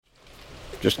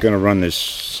Just going to run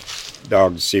this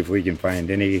dog to see if we can find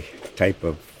any type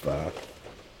of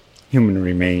human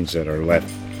remains that are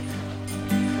left.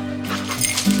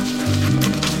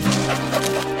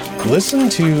 Listen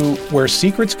to Where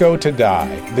Secrets Go to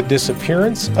Die, The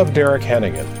Disappearance of Derek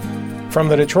Hennigan. From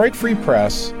the Detroit Free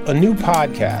Press, a new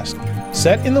podcast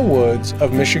set in the woods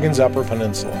of Michigan's Upper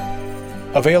Peninsula.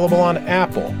 Available on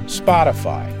Apple,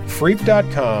 Spotify,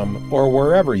 Freep.com, or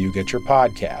wherever you get your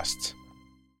podcasts.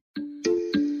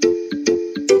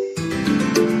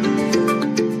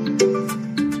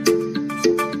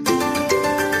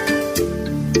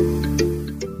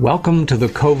 Welcome to the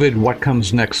COVID What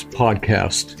Comes Next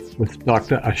podcast with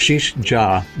Dr. Ashish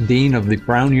Jha, Dean of the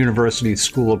Brown University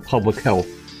School of Public Health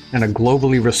and a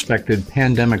globally respected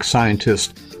pandemic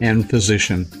scientist and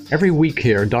physician. Every week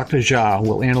here, Dr. Jha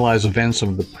will analyze events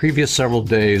of the previous several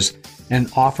days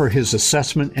and offer his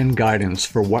assessment and guidance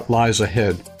for what lies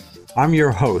ahead. I'm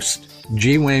your host,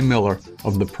 G. Wayne Miller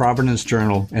of the Providence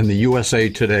Journal and the USA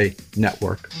Today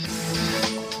Network.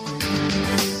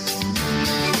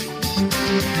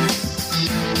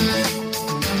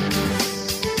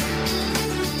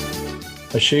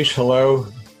 Ashish, hello.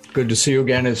 Good to see you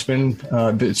again. It's been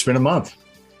a month.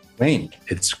 Wayne,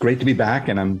 it's great to be back,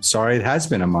 and I'm sorry it has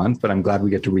been a month, but I'm glad we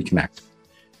get to reconnect.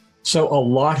 So a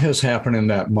lot has happened in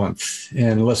that month,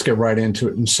 and let's get right into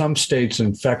it. In some states,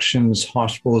 infections,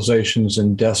 hospitalizations,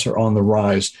 and deaths are on the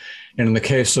rise, and in the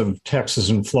case of Texas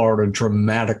and Florida,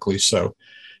 dramatically so.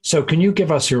 So can you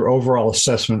give us your overall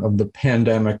assessment of the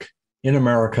pandemic in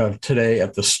America today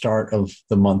at the start of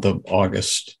the month of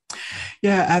August?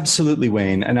 Yeah, absolutely,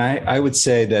 Wayne. And I would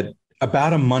say that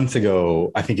about a month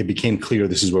ago, I think it became clear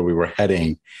this is where we were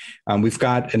heading. We've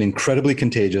got an incredibly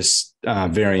contagious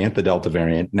variant, the Delta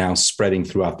variant, now spreading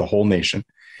throughout the whole nation.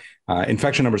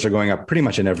 Infection numbers are going up pretty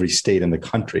much in every state in the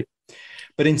country.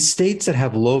 But in states that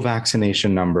have low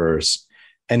vaccination numbers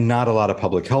and not a lot of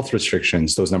public health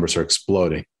restrictions, those numbers are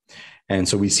exploding. And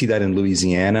so we see that in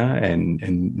Louisiana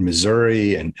and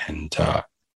Missouri and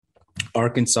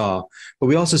Arkansas, but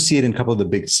we also see it in a couple of the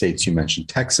big states you mentioned.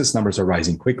 Texas numbers are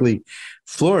rising quickly.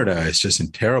 Florida is just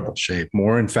in terrible shape,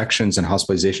 more infections and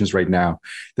hospitalizations right now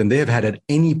than they have had at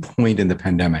any point in the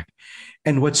pandemic.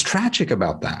 And what's tragic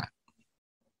about that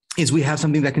is we have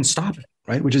something that can stop it,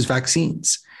 right? Which is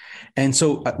vaccines. And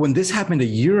so when this happened a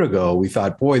year ago, we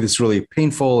thought, boy, this is really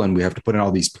painful, and we have to put in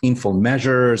all these painful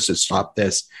measures to stop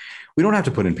this. We don't have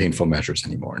to put in painful measures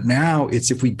anymore. Now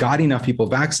it's if we got enough people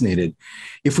vaccinated.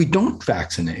 If we don't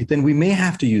vaccinate, then we may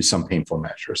have to use some painful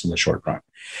measures in the short run.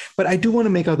 But I do want to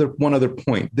make one other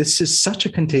point. This is such a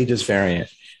contagious variant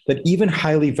that even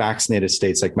highly vaccinated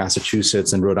states like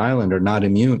Massachusetts and Rhode Island are not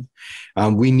immune.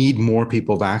 We need more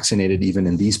people vaccinated even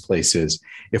in these places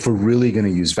if we're really going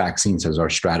to use vaccines as our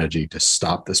strategy to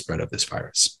stop the spread of this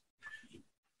virus.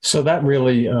 So that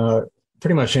really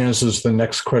pretty much answers the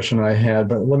next question I had,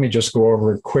 but let me just go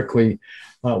over it quickly.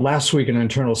 Last week, an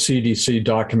internal CDC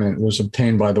document was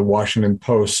obtained by the Washington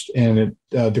Post, and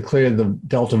it declared the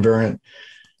Delta variant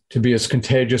to be as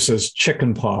contagious as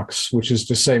chickenpox, which is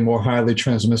to say more highly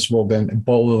transmissible than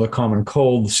Ebola, the common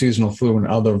cold, the seasonal flu, and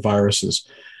other viruses.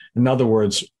 In other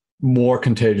words, more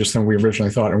contagious than we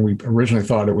originally thought, and we originally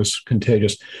thought it was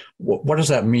contagious. What does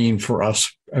that mean for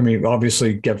us? I mean,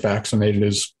 obviously, get vaccinated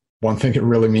is one thing it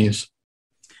really means.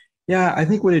 Yeah, I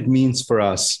think what it means for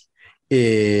us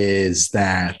is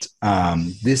that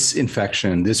this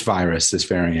infection, this virus, this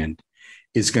variant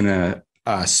is going to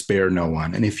spare no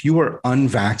one. And if you are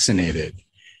unvaccinated,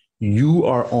 you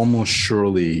are almost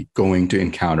surely going to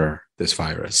encounter this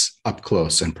virus up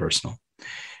close and personal.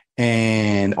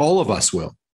 And all of us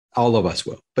will.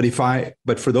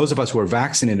 But for those of us who are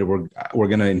vaccinated, we're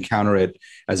going to encounter it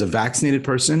as a vaccinated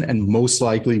person, and most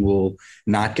likely will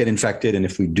not get infected. And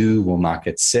if we do, we'll not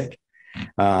get sick.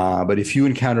 But if you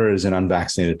encounter it as an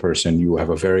unvaccinated person, you have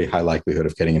a very high likelihood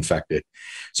of getting infected.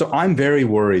 So I'm very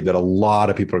worried that a lot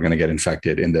of people are going to get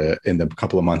infected in the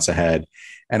couple of months ahead.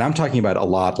 And I'm talking about a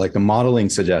lot. Like the modeling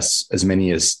suggests as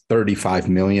many as 35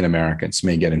 million Americans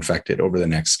may get infected over the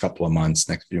next couple of months,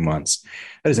 next few months.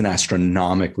 That is an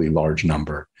astronomically large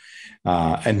number.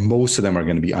 And most of them are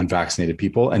going to be unvaccinated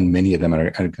people, and many of them are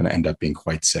going to end up being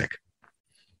quite sick.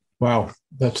 Wow,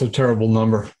 that's a terrible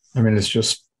number. I mean, it's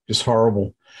just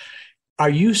horrible. Are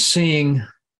you seeing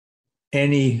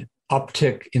any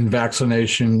uptick in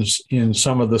vaccinations in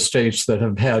some of the states that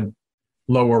have had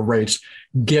lower rates,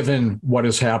 given what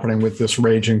is happening with this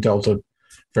raging Delta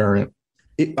variant?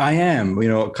 I am.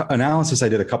 Analysis I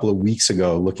did a couple of weeks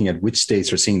ago looking at which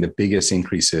states are seeing the biggest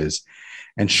increases.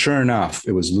 And sure enough,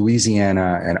 it was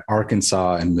Louisiana and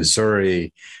Arkansas and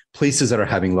Missouri, places that are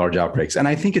having large outbreaks. And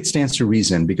I think it stands to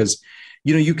reason because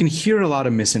You can hear a lot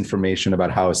of misinformation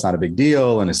about how it's not a big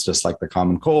deal and it's just like the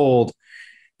common cold.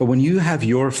 But when you have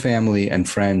your family and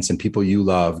friends and people you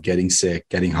love getting sick,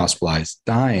 getting hospitalized,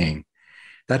 dying,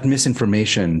 that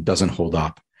misinformation doesn't hold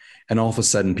up. And all of a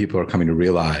sudden, people are coming to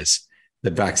realize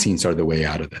that vaccines are the way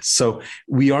out of this. So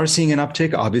we are seeing an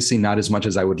uptick, obviously not as much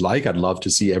as I would like. I'd love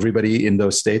to see everybody in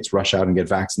those states rush out and get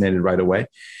vaccinated right away.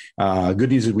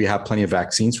 Good news is we have plenty of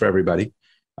vaccines for everybody,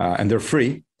 and they're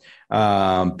free.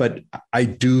 But I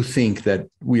do think that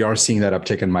we are seeing that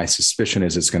uptick, and my suspicion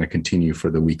is it's going to continue for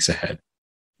the weeks ahead.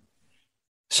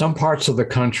 Some parts of the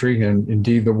country and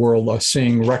indeed the world are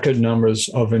seeing record numbers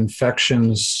of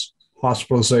infections,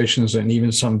 hospitalizations, and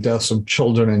even some deaths of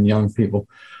children and young people.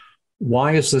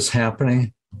 Why is this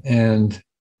happening, and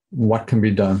what can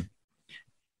be done?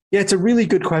 Yeah, it's a really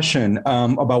good question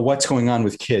about what's going on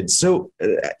with kids. So,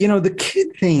 the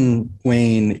kid thing,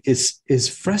 Wayne, is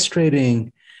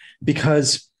frustrating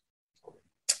because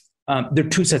there are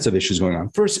two sets of issues going on.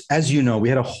 First, as you know, we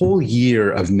had a whole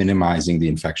year of minimizing the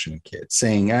infection of kids,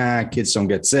 saying, kids don't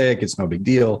get sick, it's no big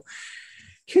deal.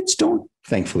 Kids don't,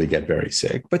 thankfully, get very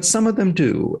sick, but some of them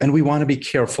do. And we want to be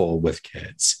careful with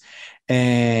kids.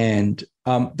 And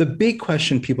the big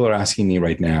question people are asking me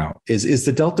right now is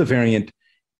the Delta variant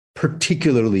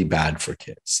particularly bad for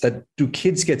kids? That do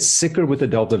kids get sicker with the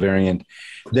Delta variant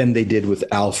than they did with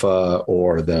Alpha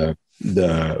or the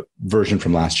version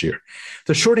from last year?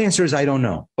 The short answer is I don't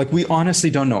know. Like, we honestly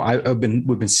don't know.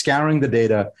 We've been scouring the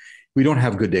data. We don't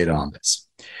have good data on this.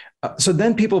 So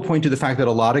then people point to the fact that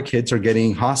a lot of kids are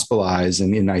getting hospitalized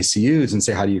and in ICUs and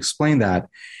say, how do you explain that?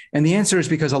 And the answer is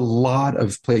because a lot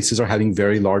of places are having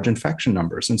very large infection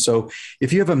numbers. And so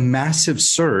if you have a massive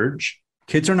surge,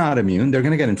 kids are not immune. They're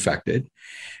going to get infected.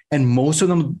 And most of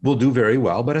them will do very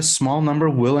well, but a small number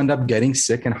will end up getting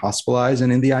sick and hospitalized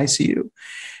and in the ICU.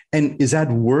 And is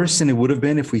that worse than it would have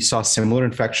been if we saw similar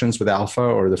infections with Alpha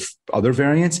or the other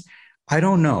variants? I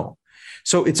don't know.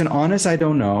 So it's an honest, I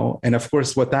don't know. And of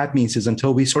course, what that means is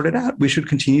until we sort it out, we should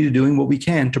continue doing what we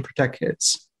can to protect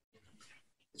kids.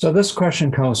 So this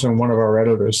question comes from one of our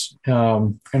editors,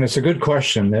 and it's a good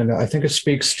question. And I think it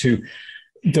speaks to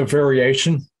the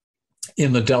variation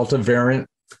in the Delta variant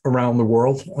around the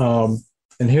world.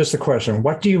 And here's the question.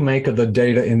 What do you make of the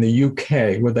data in the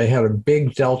UK where they had a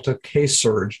big Delta case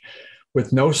surge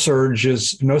with no surge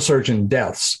in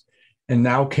deaths? And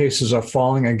now cases are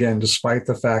falling again, despite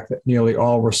the fact that nearly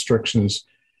all restrictions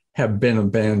have been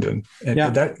abandoned. And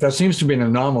that seems to be an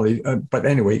anomaly. But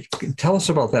anyway, tell us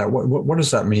about that. What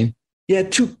does that mean? Yeah,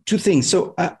 two things.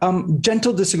 So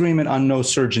gentle disagreement on no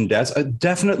surge in deaths.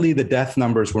 Definitely the death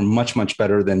numbers were much, much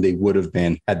better than they would have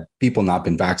been had people not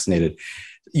been vaccinated.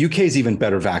 UK is even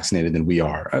better vaccinated than we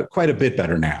are, quite a bit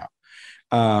better now.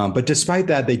 But despite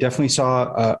that, they definitely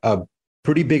saw a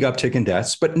pretty big uptick in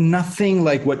deaths, but nothing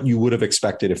like what you would have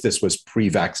expected if this was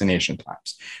pre-vaccination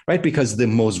times, right? Because the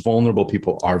most vulnerable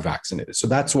people are vaccinated. So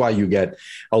that's why you get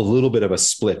a little bit of a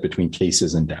split between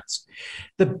cases and deaths.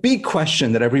 The big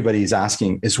question that everybody's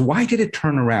asking is, why did it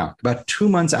turn around? About 2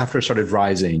 months after it started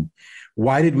rising,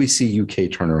 why did we see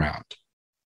UK turn around?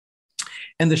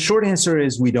 And the short answer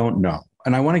is we don't know.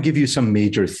 And I want to give you some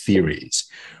major theories.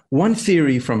 One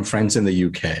theory from friends in the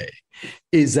UK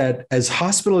is that as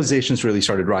hospitalizations really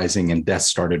started rising and deaths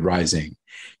started rising,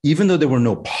 even though there were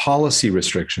no policy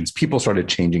restrictions, people started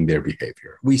changing their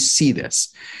behavior. We see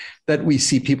this, that we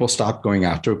see people stop going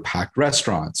out to packed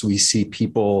restaurants. We see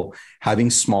people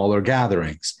having smaller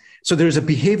gatherings. So there's a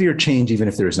behavior change, even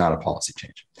if there's not a policy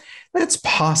change. That's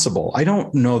possible. I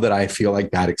don't know that I feel like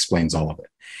that explains all of it.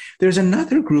 There's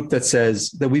another group that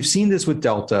says that we've seen this with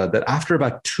Delta, that after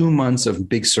about 2 months of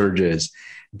big surges,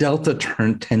 Delta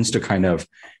tends to kind of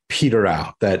peter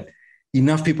out, that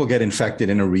enough people get infected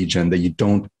in a region that you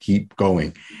don't keep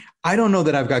going. I don't know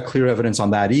that I've got clear evidence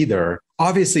on that either.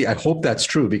 Obviously, I hope that's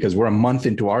true because we're a month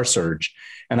into our surge,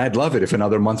 and I'd love it if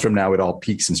another month from now it all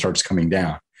peaks and starts coming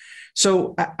down.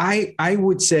 So I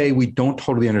would say we don't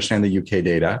totally understand the UK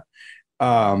data.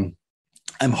 I'm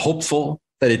hopeful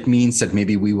that it means that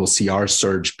maybe we will see our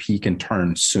surge peak and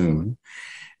turn soon.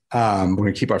 We're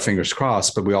going to keep our fingers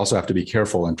crossed, but we also have to be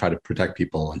careful and try to protect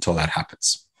people until that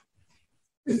happens.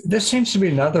 This seems to be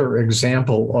another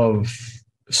example of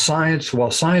science.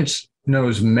 While science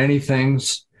knows many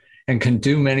things and can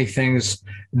do many things,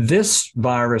 this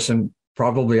virus and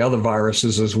probably other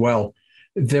viruses as well,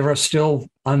 there are still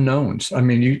unknowns. I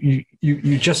mean,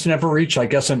 you just never reach, I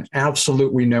guess, an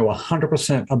absolute, we know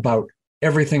 100% about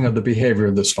everything of the behavior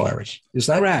of this virus. Is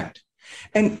that correct?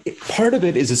 And part of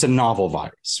it is it's a novel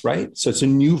virus, right? So it's a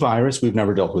new virus. We've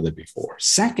never dealt with it before.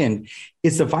 Second,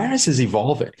 is the virus is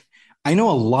evolving. I know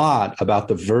a lot about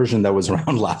the version that was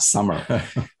around last summer.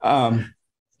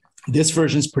 This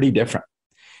version is pretty different.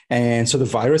 And so the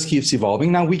virus keeps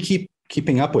evolving. Now we keep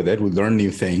keeping up with it. We learn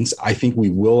new things. I think we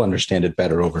will understand it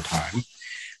better over time.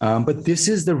 But this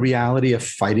is the reality of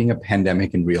fighting a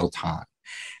pandemic in real time.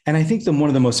 And I think one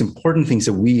of the most important things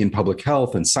that we in public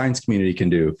health and science community can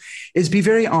do is be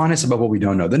very honest about what we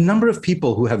don't know. The number of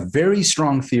people who have very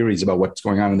strong theories about what's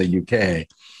going on in the UK,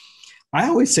 I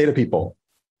always say to people,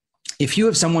 if you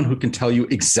have someone who can tell you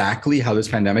exactly how this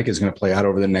pandemic is going to play out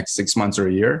over the next 6 months or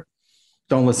a year,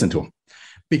 don't listen to them,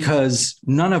 because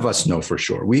none of us know for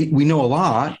sure. We know a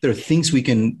lot. There are things we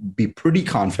can be pretty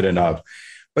confident of,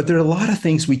 but there are a lot of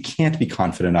things we can't be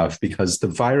confident of because the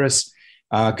virus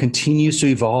continues to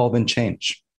evolve and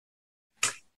change.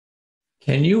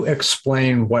 Can you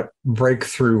explain what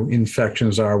breakthrough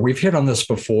infections are? We've hit on this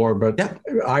before, but Yeah.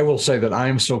 I will say that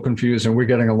I'm so confused, and we're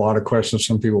getting a lot of questions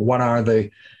from people. What are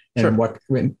they? And Sure.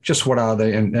 what are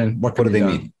they? And what do they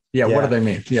mean? Yeah, what do they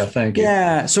mean? Yeah, thank you.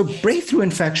 Yeah. So breakthrough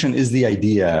infection is the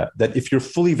idea that if you're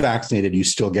fully vaccinated, you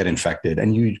still get infected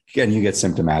and you get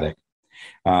symptomatic.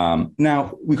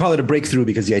 Now, we call it a breakthrough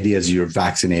because the idea is you're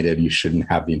vaccinated, you shouldn't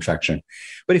have the infection.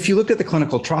 But if you look at the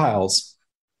clinical trials,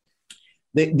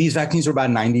 these vaccines are about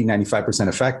 95%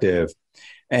 effective.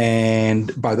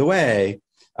 And by the way,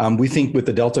 we think with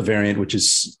the Delta variant, which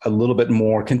is a little bit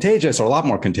more contagious or a lot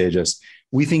more contagious,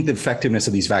 we think the effectiveness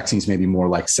of these vaccines may be more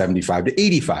like 75 to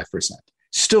 85%.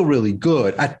 Still really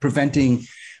good at preventing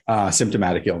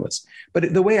symptomatic illness.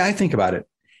 But the way I think about it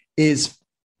is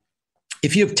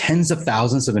if you have tens of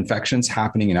thousands of infections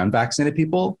happening in unvaccinated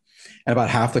people and about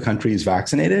half the country is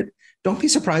vaccinated, don't be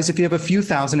surprised if you have a few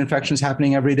thousand infections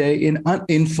happening every day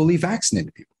in fully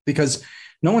vaccinated people, because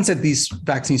no one said these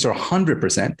vaccines are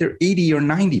 100%, they're 80 or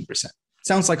 90%.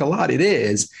 Sounds like a lot, it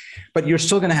is, but you're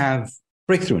still going to have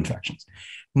breakthrough infections.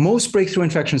 Most breakthrough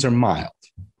infections are mild,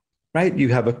 right? You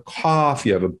have a cough,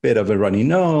 you have a bit of a runny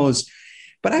nose,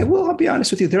 but I'll be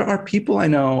honest with you, there are people I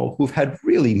know who've had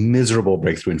really miserable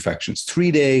breakthrough infections,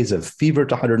 3 days of fever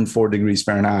to 104 degrees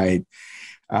Fahrenheit,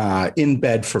 in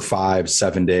bed for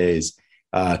 5-7 days,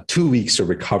 2 weeks to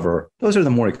recover. Those are the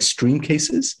more extreme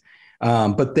cases,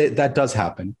 but that does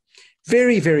happen.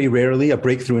 Very, very rarely a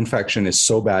breakthrough infection is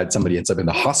so bad somebody ends up in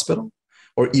the hospital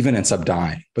or even ends up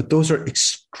dying, but those are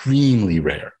extremely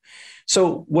rare.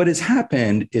 So what has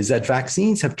happened is that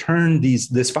vaccines have turned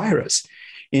this virus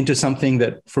into something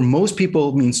that for most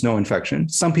people means no infection.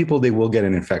 Some people, they will get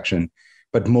an infection,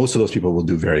 but most of those people will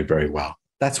do very, very well.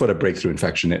 That's what a breakthrough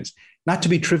infection is. Not to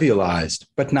be trivialized,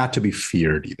 but not to be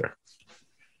feared either.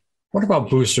 What about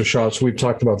booster shots? We've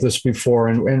talked about this before,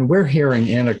 and we're hearing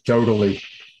anecdotally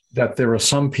that there are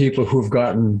some people who've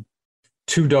gotten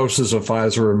 2 doses of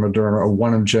Pfizer and Moderna or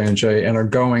 1 of J&J and are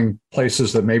going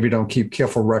places that maybe don't keep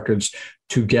careful records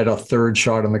to get a 3rd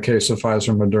shot in the case of Pfizer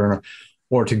and Moderna,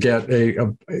 or to get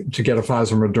a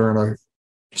Pfizer and Moderna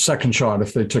 2nd shot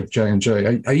if they took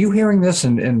J&J. Are you hearing this?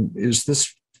 And is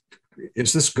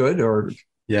this good, or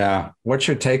what's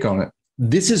your take on it?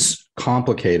 This is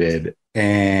complicated,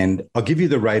 and I'll give you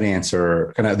the right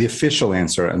answer, kind of the official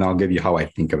answer, and I'll give you how I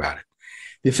think about it.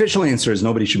 The official answer is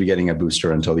nobody should be getting a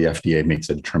booster until the FDA makes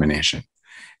a determination.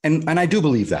 And I do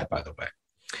believe that, by the way.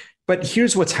 But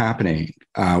here's what's happening,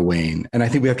 Wayne, and I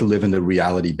think we have to live in the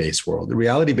reality-based world. The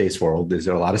reality-based world is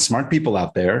there are a lot of smart people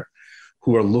out there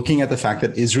who are looking at the fact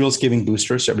that Israel's giving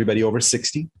boosters to everybody over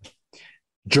 60.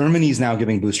 Germany is now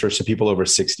giving boosters to people over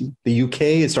 60. The UK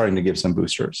is starting to give some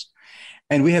boosters.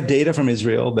 And we have data from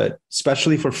Israel that,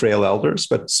 especially for frail elders,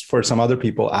 but for some other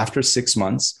people, after 6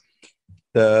 months,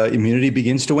 the immunity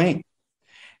begins to wane.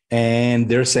 And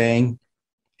they're saying,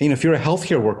 if you're a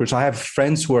healthcare worker, so I have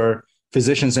friends who are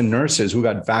physicians and nurses who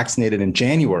got vaccinated in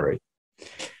January,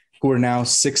 who are now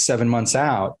 6-7 months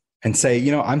out and say,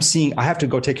 I have to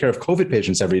go take care of COVID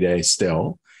patients every day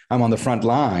still. I'm on the front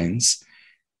lines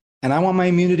and I want my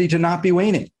immunity to not be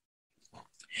waning.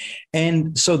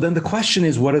 And so then the question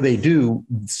is, what do they do?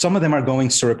 Some of them are going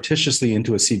surreptitiously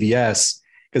into a CVS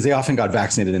because they often got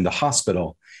vaccinated in the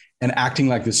hospital and acting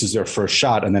like this is their 1st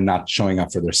shot and then not showing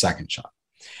up for their 2nd shot.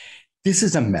 This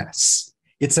is a mess.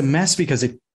 It's a mess because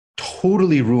it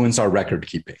totally ruins our record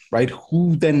keeping, right?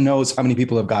 Who then knows how many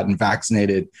people have gotten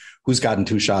vaccinated, who's gotten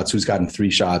 2 shots, who's gotten 3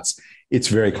 shots? It's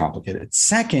very complicated.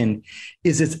 Second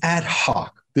is it's ad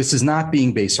hoc. This is not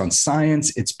being based on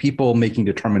science. It's people making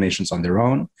determinations on their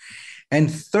own.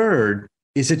 And third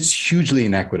is it's hugely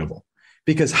inequitable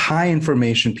because high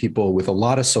information people with a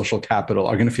lot of social capital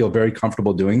are going to feel very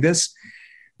comfortable doing this.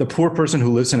 The poor person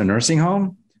who lives in a nursing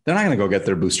home, they're not going to go get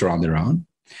their booster on their own.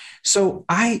 So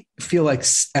I feel like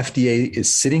FDA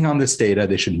is sitting on this data.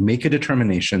 They should make a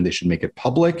determination. They should make it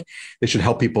public. They should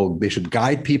help people. They should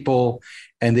guide people,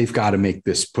 and they've got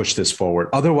to push this forward.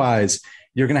 Otherwise,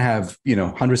 you're going to have,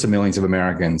 hundreds of millions of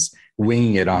Americans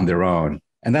winging it on their own,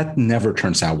 and that never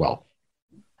turns out well.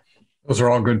 Those are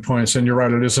all good points, and you're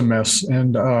right. It is a mess.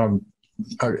 And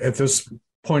at this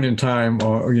point in time,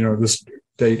 this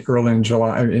date early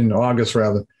in August,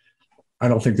 rather, I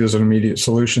don't think there's an immediate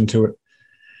solution to it.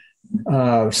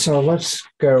 So let's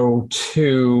go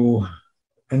to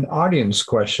an audience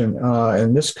question.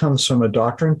 And this comes from a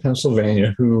doctor in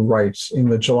Pennsylvania who writes, in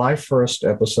the July 1st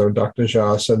episode, Dr.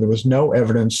 Jha said there was no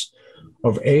evidence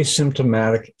of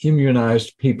asymptomatic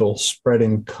immunized people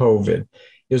spreading COVID.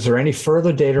 Is there any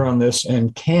further data on this?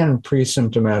 And can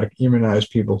pre-symptomatic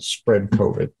immunized people spread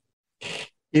COVID?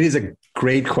 It is a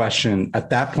great question. At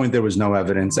that point, there was no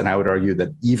evidence. And I would argue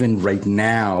that even right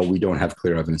now, we don't have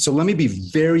clear evidence. So let me be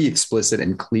very explicit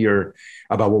and clear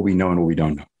about what we know and what we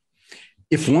don't know.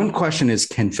 If one question is,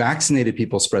 can vaccinated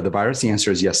people spread the virus? The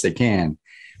answer is yes, they can.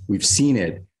 We've seen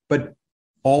it. But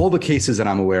all the cases that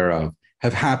I'm aware of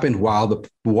have happened while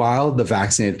the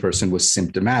vaccinated person was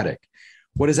symptomatic.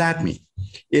 What does that mean?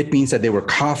 It means that they were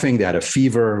coughing, they had a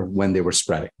fever when they were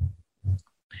spreading.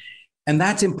 And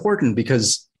that's important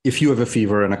because if you have a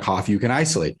fever and a cough, you can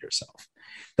isolate yourself.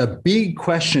 The big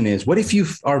question is, what if you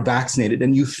are vaccinated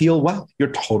and you feel well?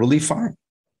 You're totally fine.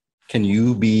 Can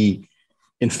you be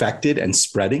infected and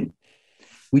spreading?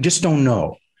 We just don't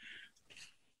know.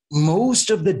 Most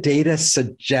of the data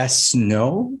suggests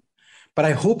no, but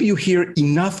I hope you hear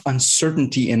enough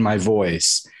uncertainty in my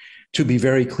voice to be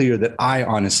very clear that I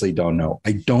honestly don't know.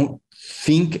 I don't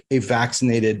think a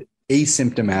vaccinated,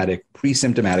 asymptomatic,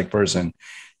 pre-symptomatic person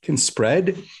can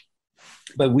spread,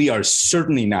 but we are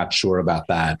certainly not sure about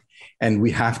that. And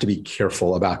we have to be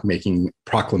careful about making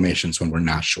proclamations when we're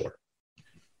not sure.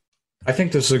 I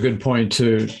think this is a good point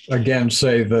to, again,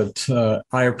 say that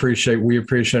we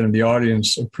appreciate, and the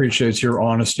audience appreciates your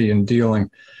honesty in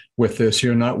dealing with this.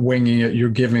 You're not winging it. You're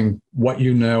giving what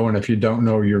you know. And if you don't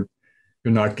know, you're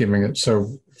not giving it.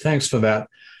 So thanks for that.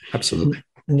 Absolutely.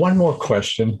 One more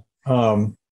question.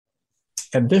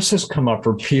 And this has come up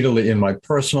repeatedly in my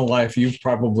personal life. You've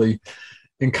probably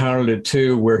encountered it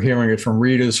too. We're hearing it from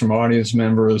readers, from audience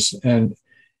members, and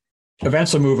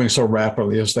events are moving so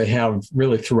rapidly as they have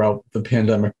really throughout the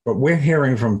pandemic. But we're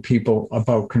hearing from people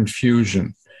about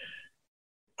confusion,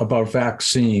 about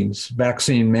vaccines,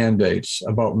 vaccine mandates,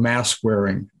 about mask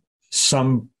wearing,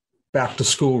 some back to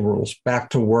school rules,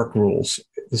 back to work rules.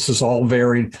 This is all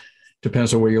varied,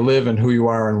 depends on where you live and who you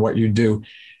are and what you do.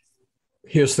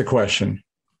 Here's the question.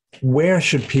 Where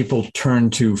should people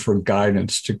turn to for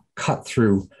guidance to cut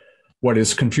through what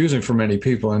is confusing for many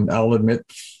people? And I'll admit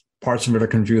parts of it are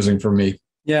confusing for me.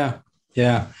 Yeah.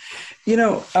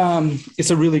 It's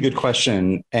a really good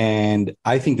question. And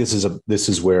I think this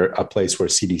is where a place where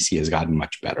CDC has gotten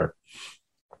much better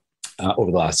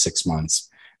over the last 6 months.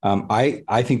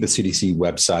 I think the CDC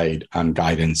website on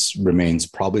guidance remains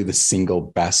probably the single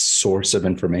best source of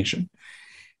information.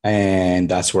 And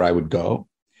that's where I would go.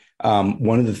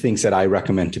 One of the things that I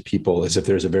recommend to people is if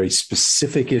there's a very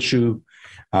specific issue,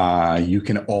 you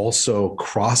can also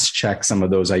cross-check some of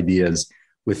those ideas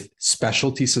with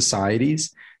specialty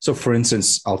societies. So for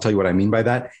instance, I'll tell you what I mean by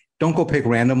that. Don't go pick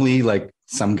randomly like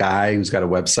some guy who's got a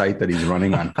website that he's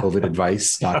running on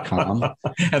covidadvice.com.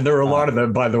 And there are a lot of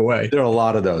them, by the way. There are a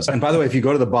lot of those. And by the way, if you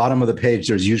go to the bottom of the page,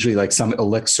 there's usually like some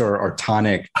elixir or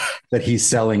tonic that he's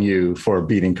selling you for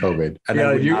beating COVID. And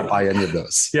I would not buy any of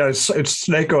those. Yeah, it's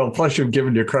snake oil. Plus you've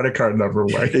given your credit card number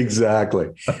away. Exactly.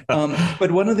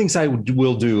 But one of the things I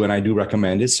will do, and I do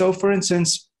recommend, is so for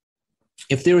instance,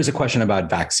 if there is a question about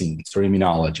vaccines or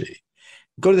immunology,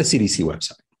 go to the CDC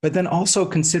website. But then also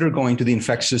consider going to the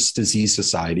Infectious Disease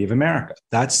Society of America.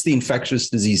 That's the infectious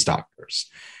disease doctors.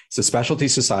 It's a specialty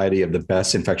society of the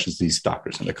best infectious disease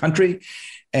doctors in the country.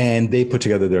 And they put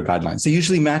together their guidelines. They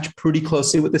usually match pretty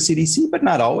closely with the CDC, but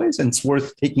not always. And it's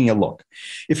worth taking a look.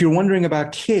 If you're wondering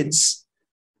about kids,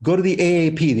 go to the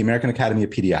AAP, the American Academy of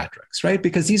Pediatrics, right?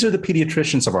 Because these are the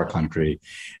pediatricians of our country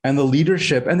and the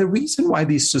leadership. And the reason why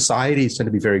these societies tend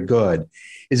to be very good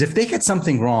is if they get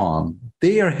something wrong,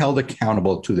 they are held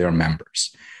accountable to their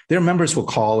members. Their members will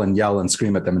call and yell and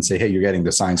scream at them and say, hey, you're getting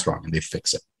the science wrong, and they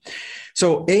fix it.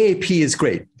 So AAP is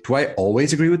great. Do I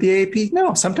always agree with the AAP?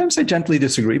 No, sometimes I gently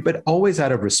disagree, but always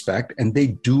out of respect. And they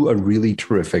do a really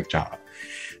terrific job.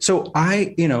 So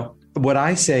what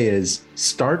I say is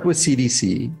start with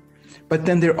CDC, but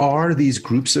then there are these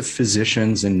groups of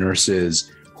physicians and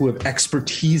nurses who have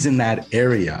expertise in that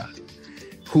area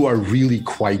who are really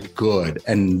quite good.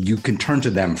 And you can turn to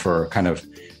them for kind of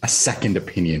a second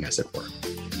opinion, as it were.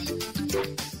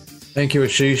 Thank you,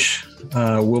 Ashish.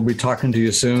 We'll be talking to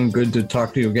you soon. Good to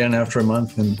talk to you again after a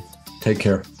month, and take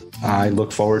care. I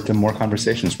look forward to more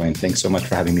conversations, Wayne. Thanks so much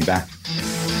for having me back.